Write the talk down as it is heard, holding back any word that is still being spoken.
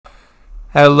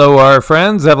Hello, our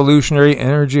friends, Evolutionary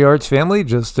Energy Arts family.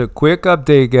 Just a quick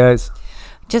update, guys.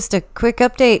 Just a quick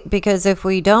update, because if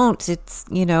we don't, it's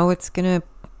going to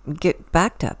get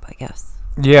backed up, I guess.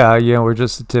 Yeah, we're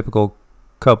just a typical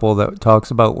couple that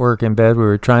talks about work in bed. We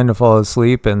were trying to fall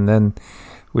asleep, and then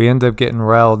we end up getting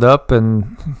riled up,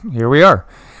 and here we are.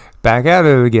 Back at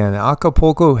it again.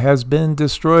 Acupulco has been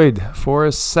destroyed for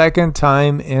a second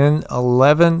time in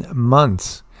 11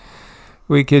 months.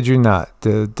 We kid you not.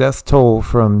 The death toll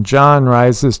from John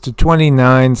rises to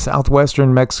 29.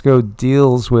 Southwestern Mexico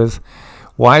deals with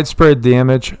widespread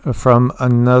damage from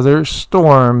another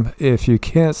storm. If you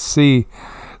can't see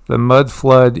the mud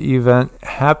flood event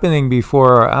happening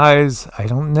before our eyes, I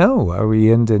don't know. Are we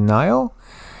in denial?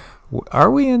 Are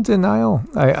we in denial?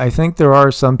 I think there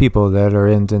are some people that are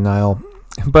in denial.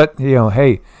 But,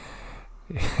 hey,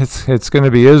 it's going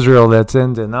to be Israel that's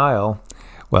in denial.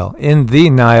 Well, in the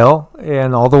Nile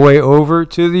and all the way over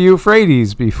to the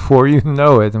Euphrates before you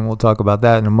know it. And we'll talk about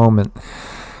that in a moment.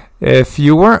 If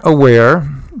you weren't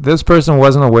aware, this person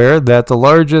wasn't aware that the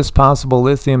largest possible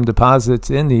lithium deposits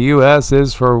in the U.S.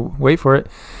 is, wait for it,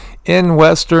 in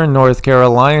western North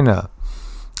Carolina.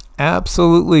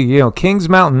 Absolutely. Kings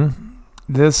Mountain,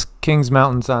 this Kings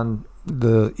Mountain's on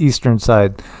the eastern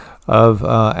side of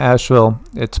Asheville.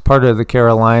 It's part of the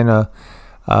Carolina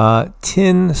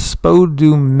tin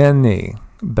spodumene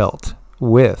belt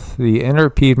with the inner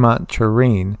Piedmont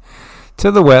terrain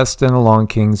to the west and along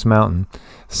Kings Mountain.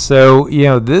 So,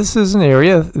 this is an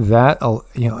area that,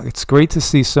 it's great to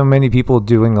see so many people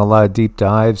doing a lot of deep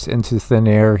dives into thin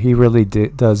air. He really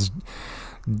does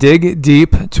dig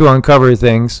deep to uncover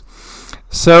things.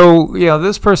 So,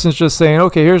 this person's just saying,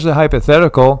 okay, here's a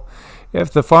hypothetical.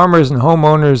 If the farmers and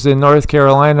homeowners in North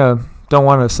Carolina don't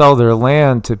want to sell their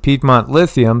land to Piedmont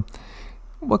Lithium,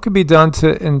 what could be done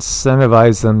to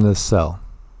incentivize them to sell?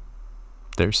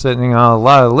 They're sitting on a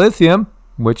lot of lithium,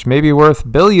 which may be worth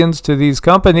billions to these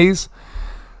companies.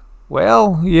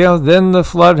 Well, then the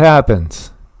flood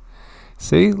happens.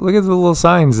 See, look at the little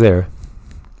signs there.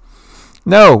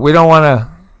 No, we don't want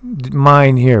to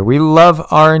mine here. We love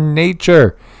our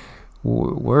nature.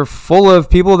 We're full of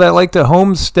people that like to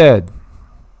homestead,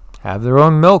 have their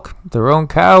own milk, their own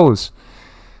cows,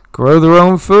 grow their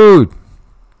own food.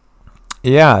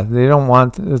 Yeah, they don't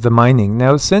want the mining.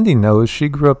 Now, Cindy knows. She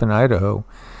grew up in Idaho.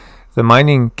 The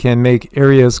mining can make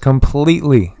areas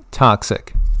completely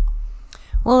toxic.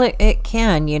 Well, it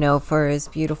can, for as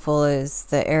beautiful as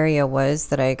the area was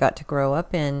that I got to grow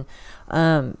up in.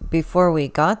 Before we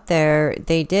got there,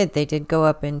 they did go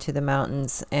up into the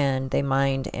mountains and they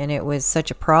mined, and it was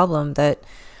such a problem that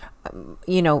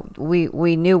we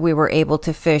knew we were able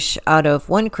to fish out of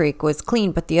one creek was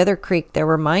clean, but the other creek, there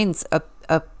were mines up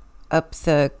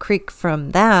the creek from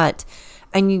that,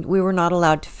 and we were not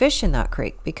allowed to fish in that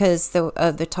creek because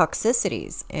of the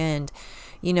toxicities. And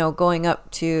going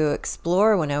up to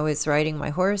explore, when I was riding my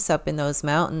horse up in those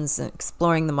mountains and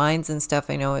exploring the mines and stuff,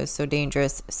 I know it was so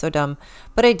dangerous, so dumb,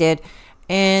 but I did.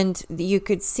 And you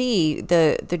could see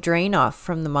the drain off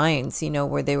from the mines,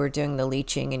 where they were doing the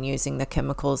leaching and using the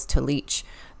chemicals to leach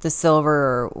the silver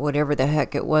or whatever the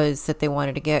heck it was that they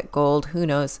wanted to get, gold, who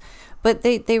knows. But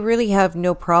they really have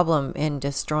no problem in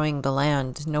destroying the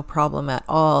land, no problem at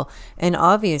all. And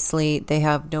obviously they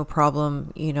have no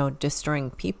problem,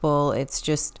 destroying people. It's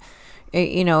just,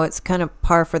 it's kind of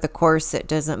par for the course. It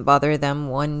doesn't bother them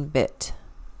one bit.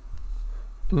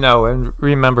 No, and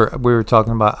remember, we were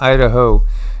talking about Idaho,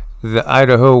 the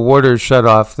Idaho water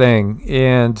shutoff thing.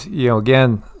 And,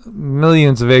 again,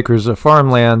 millions of acres of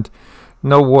farmland,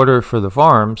 no water for the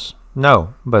farms.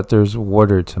 No, but there's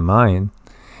water to mine.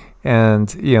 And,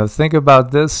 think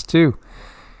about this too.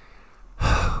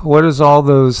 What does all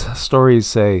those stories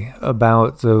say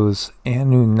about those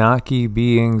Anunnaki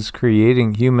beings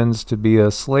creating humans to be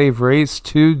a slave race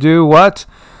to do what?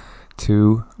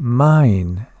 To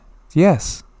mine.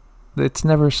 Yes, it's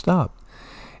never stopped.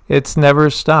 It's never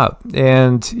stopped.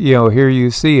 And, here you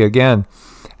see again,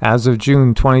 as of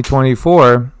June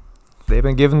 2024, they've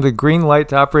been given the green light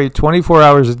to operate 24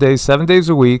 hours a day, 7 days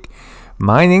a week,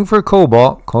 mining for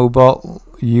cobalt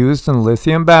used in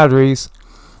lithium batteries.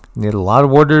 Need a lot of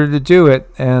water to do it,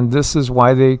 and this is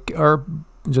why they are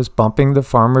just bumping the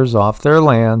farmers off their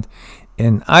land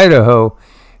in Idaho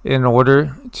in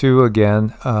order to,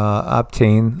 again,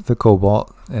 obtain the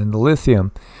cobalt and the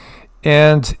lithium.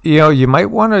 And, you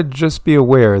might want to just be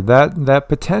aware that that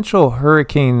potential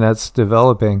hurricane that's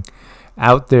developing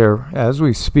out there as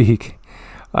we speak,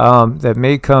 that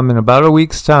may come in about a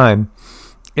week's time,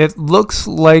 it looks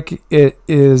like it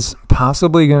is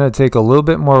possibly going to take a little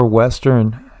bit more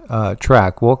western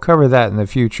track. We'll cover that in the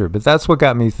future, but that's what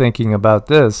got me thinking about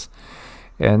this.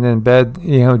 and in bed,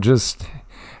 just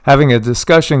having a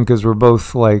discussion because we're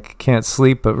both like can't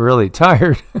sleep but really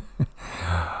tired.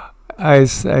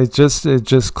 It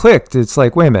just clicked. It's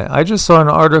like, wait a minute, I just saw an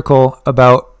article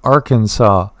about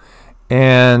Arkansas,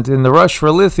 and in the rush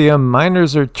for lithium,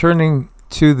 miners are turning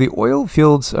to the oil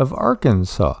fields of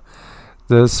Arkansas.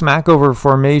 The Smackover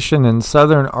Formation in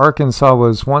southern Arkansas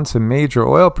was once a major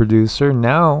oil producer.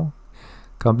 Now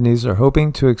companies are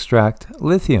hoping to extract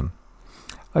lithium,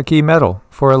 a key metal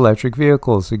for electric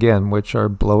vehicles, again, which are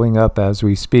blowing up as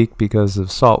we speak because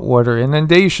of saltwater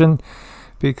inundation,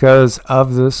 because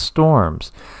of the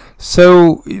storms.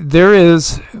 So there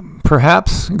is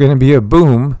perhaps going to be a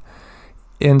boom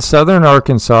in southern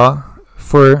Arkansas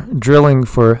for drilling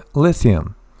for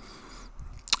lithium.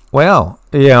 Well,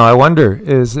 I wonder,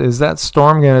 is that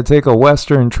storm going to take a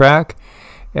western track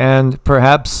and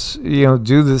perhaps,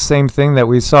 do the same thing that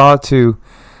we saw to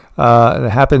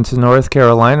happen to North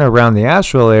Carolina around the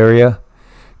Asheville area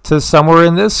to somewhere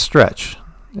in this stretch?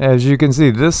 As you can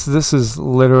see, this is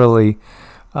literally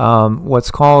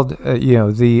what's called,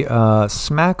 the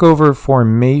Smackover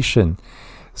Formation.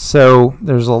 So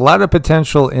there's a lot of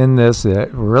potential in this. It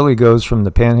really goes from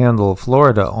the panhandle of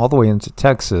Florida all the way into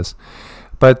Texas.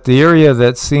 But the area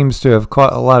that seems to have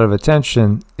caught a lot of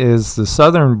attention is the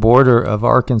southern border of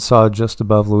Arkansas, just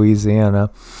above Louisiana,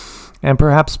 and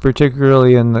perhaps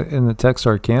particularly in the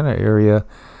Texarkana area,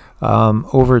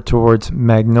 over towards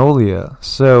Magnolia.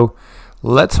 So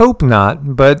let's hope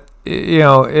not. But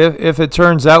if it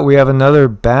turns out we have another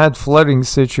bad flooding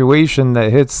situation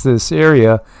that hits this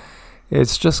area,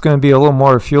 it's just going to be a little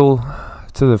more fuel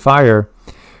to the fire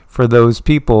for those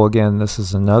people. Again, this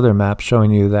is another map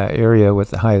showing you that area with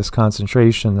the highest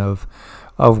concentration of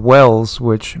wells,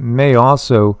 which may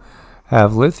also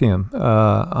have lithium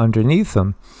underneath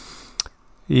them.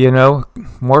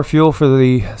 More fuel for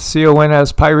the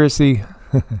CONS piracy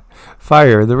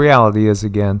fire. The reality is,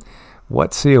 again,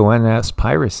 what CONS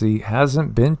piracy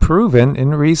hasn't been proven in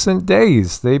recent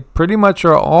days. They pretty much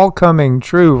are all coming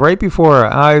true right before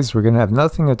our eyes. We're going to have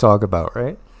nothing to talk about,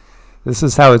 right? This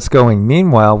is how it's going.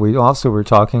 Meanwhile, we also were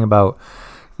talking about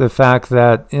the fact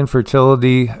that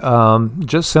infertility,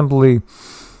 just simply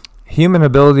human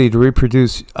ability to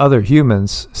reproduce other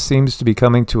humans, seems to be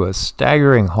coming to a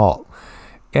staggering halt.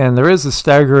 And there is a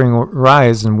staggering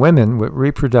rise in women with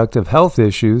reproductive health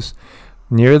issues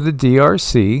near the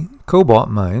DRC cobalt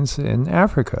mines in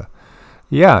Africa.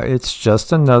 Yeah, it's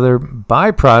just another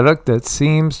byproduct that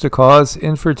seems to cause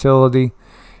infertility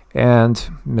and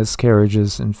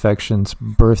miscarriages, infections,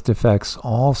 birth defects,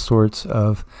 all sorts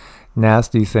of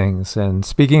nasty things. And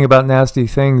speaking about nasty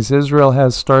things, Israel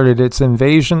has started its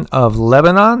invasion of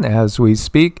Lebanon as we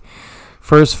speak.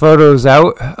 First photos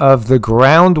out of the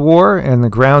ground war and the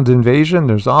ground invasion.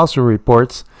 There's also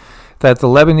reports that the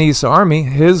Lebanese army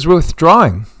is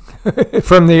withdrawing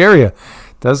from the area.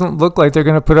 Doesn't look like they're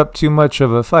going to put up too much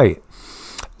of a fight.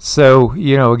 So,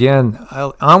 again,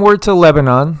 onward to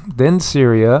Lebanon, then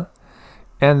Syria,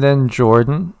 and then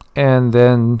Jordan, and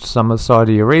then some of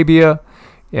Saudi Arabia,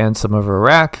 and some of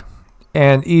Iraq,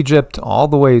 and Egypt, all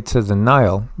the way to the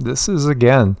Nile. This is,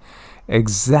 again,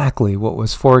 exactly what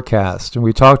was forecast. And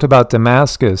we talked about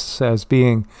Damascus as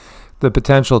being the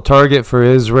potential target for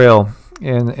Israel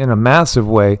in a massive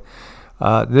way.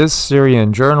 This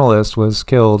Syrian journalist was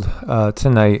killed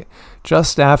tonight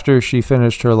just after she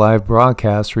finished her live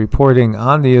broadcast reporting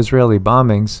on the Israeli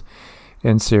bombings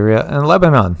in Syria and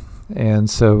Lebanon. And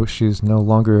so she's no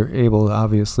longer able,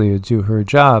 obviously, to do her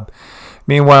job.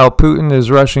 Meanwhile, Putin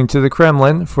is rushing to the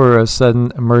Kremlin for a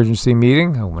sudden emergency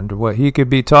meeting. I wonder what he could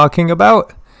be talking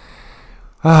about.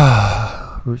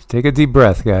 Take a deep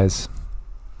breath, guys.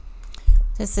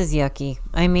 This is yucky.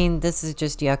 I mean, this is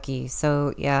just yucky.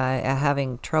 So, yeah,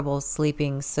 having trouble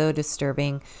sleeping, so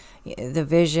disturbing. The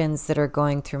visions that are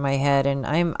going through my head, and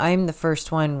I'm the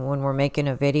first one when we're making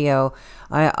a video,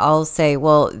 I'll say,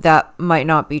 well, that might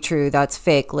not be true, that's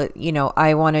fake.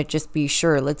 I want to just be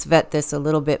sure. Let's vet this a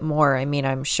little bit more. I mean,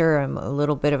 I'm sure I'm a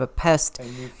little bit of a pest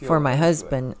for my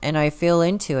husband, and I feel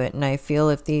into it, and I feel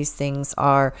if these things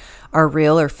are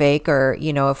real or fake, or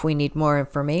if we need more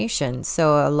information.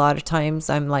 So a lot of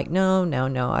times I'm like, no,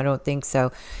 I don't think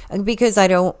so, because I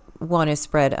don't want to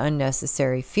spread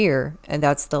unnecessary fear, and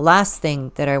that's the last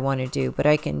thing that I want to do. But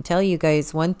I can tell you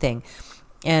guys one thing,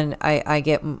 and I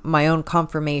get my own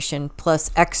confirmation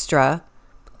plus extra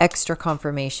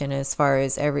confirmation as far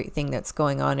as everything that's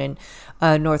going on in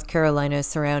North Carolina,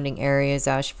 surrounding areas,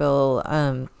 Asheville,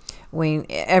 Wayne,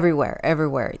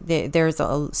 everywhere. There's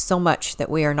so much that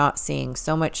we are not seeing,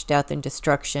 so much death and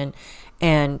destruction,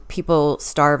 and people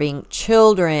starving,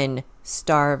 children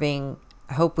starving.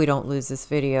 I hope we don't lose this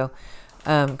video.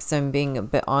 because I'm being a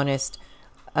bit honest.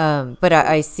 But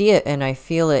I see it and I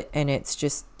feel it, and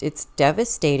it's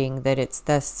devastating that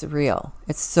that's real.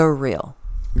 It's so real.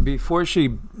 Before she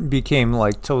became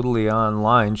like totally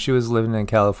online, she was living in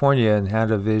California and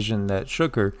had a vision that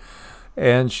shook her.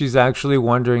 And she's actually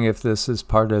wondering if this is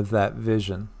part of that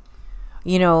vision.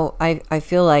 You know, I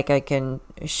feel like I can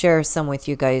share some with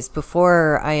you guys.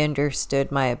 Before I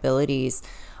understood my abilities,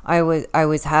 I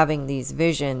was having these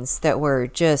visions that were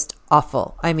just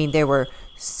awful. I mean, they were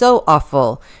so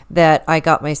awful that I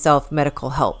got myself medical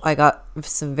help. I got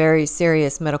some very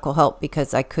serious medical help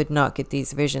because I could not get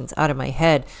these visions out of my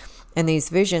head. And these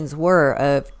visions were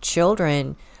of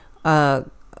children,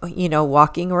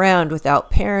 walking around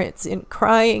without parents and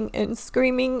crying and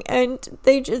screaming, and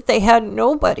they had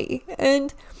nobody.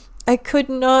 And I could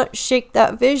not shake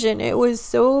that vision. It was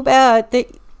so bad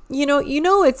that,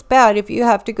 it's bad if you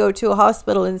have to go to a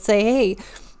hospital and say, hey,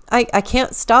 I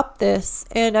can't stop this.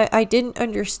 And I didn't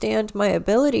understand my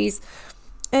abilities.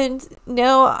 And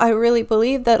now I really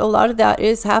believe that a lot of that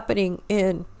is happening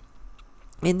in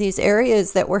these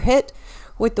areas that were hit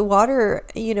with the water,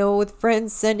 with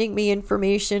friends sending me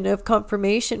information of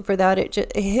confirmation for that.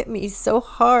 It hit me so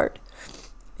hard.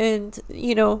 And,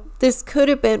 this could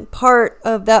have been part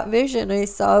of that vision I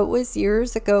saw. It was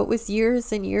years ago. It was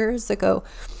years and years ago.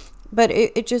 But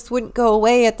it just wouldn't go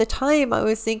away. At the time, I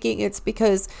was thinking it's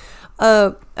because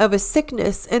of a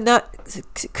sickness. And that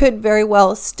could very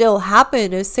well still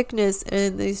happen, a sickness.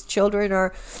 And these children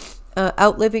are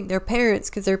outliving their parents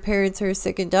because their parents are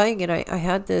sick and dying. And I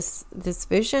had this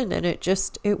vision, and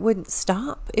it wouldn't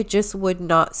stop. It just would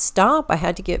not stop. I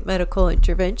had to get medical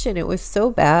intervention. It was so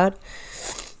bad.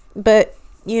 But,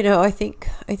 I think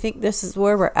this is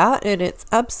where we're at, and it's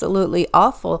absolutely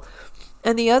awful.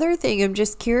 And the other thing, I'm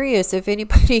just curious if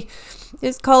anybody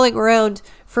is calling around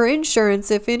for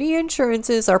insurance. If any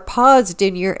insurances are paused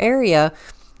in your area,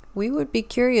 we would be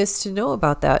curious to know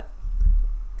about that.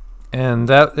 And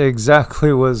that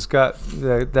exactly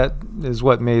that is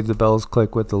what made the bells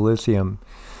click with the lithium,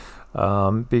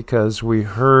 because we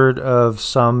heard of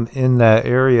some in that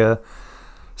area.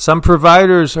 Some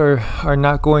providers are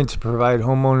not going to provide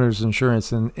homeowners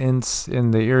insurance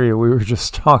in the area we were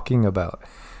just talking about,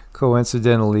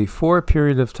 coincidentally, for a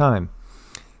period of time.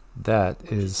 That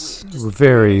is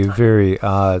very, very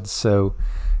odd. So,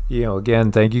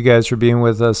 again, thank you guys for being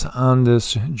with us on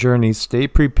this journey. Stay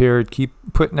prepared. Keep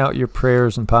putting out your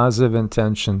prayers and positive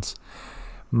intentions.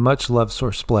 Much love,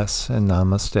 Source bless, and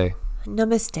namaste.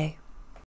 Namaste.